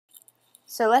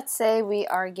So let's say we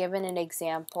are given an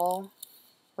example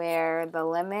where the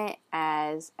limit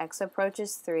as x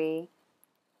approaches 3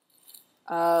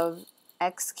 of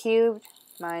x cubed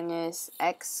minus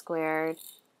x squared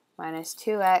minus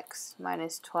 2x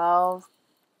minus 12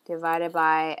 divided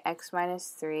by x minus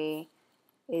 3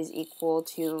 is equal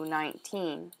to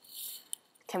 19.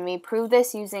 Can we prove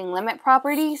this using limit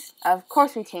properties? Of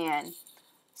course we can.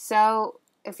 So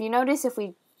if you notice, if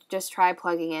we just try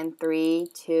plugging in 3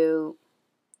 to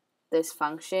this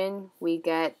function, we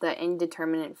get the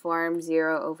indeterminate form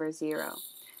 0 over 0.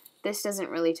 This doesn't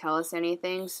really tell us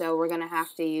anything, so we're going to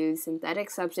have to use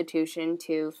synthetic substitution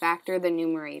to factor the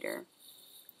numerator.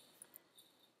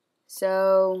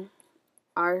 So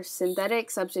our synthetic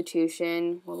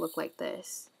substitution will look like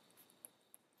this.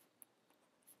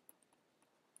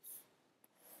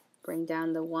 Bring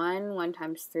down the 1. 1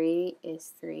 times 3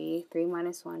 is 3. 3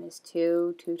 minus 1 is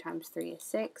 2. 2 times 3 is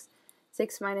 6.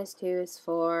 6 minus 2 is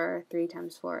 4. 3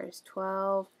 times 4 is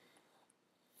 12.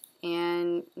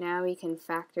 And now we can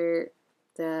factor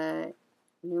the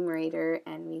numerator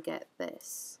and we get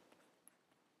this.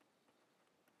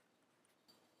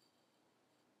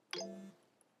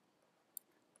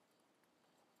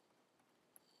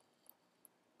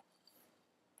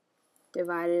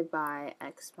 Divided by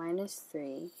x minus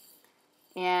 3.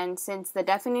 And since the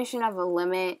definition of a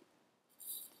limit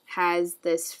has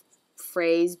this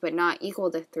phrase but not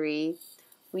equal to 3,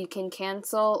 we can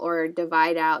cancel or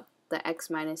divide out the x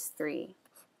minus 3.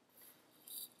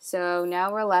 So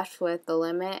now we're left with the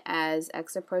limit as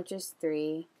x approaches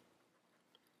 3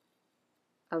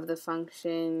 of the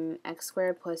function x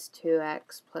squared plus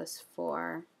 2x plus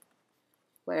 4,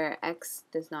 where x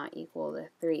does not equal to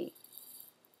 3.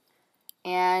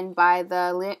 And by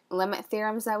the limit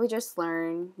theorems that we just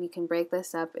learned, we can break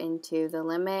this up into the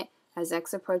limit as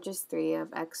x approaches 3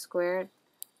 of x squared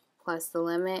plus the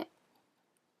limit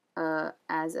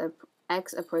as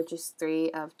x approaches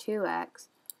 3 of 2x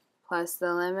plus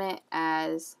the limit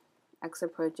as x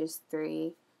approaches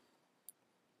 3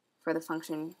 for the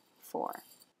function 4.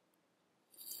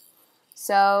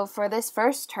 So for this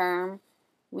first term,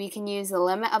 we can use the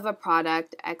limit of a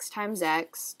product x times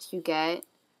x to get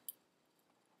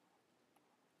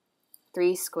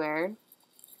 3 squared.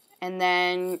 And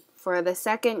then for the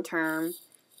second term,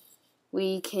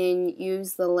 we can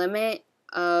use the limit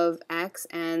of x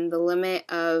and the limit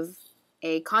of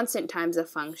a constant times a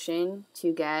function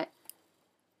to get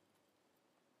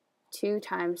 2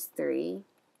 times 3.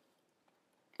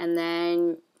 And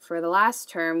then for the last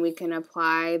term, we can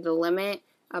apply the limit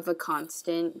of a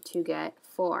constant to get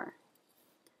 4.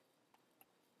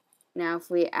 Now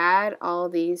if we add all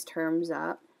these terms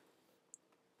up,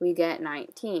 we get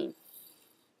 19.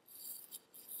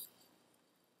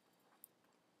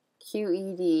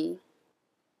 QED.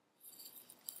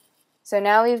 So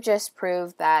now we've just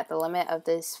proved that the limit of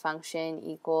this function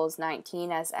equals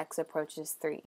 19 as x approaches 3.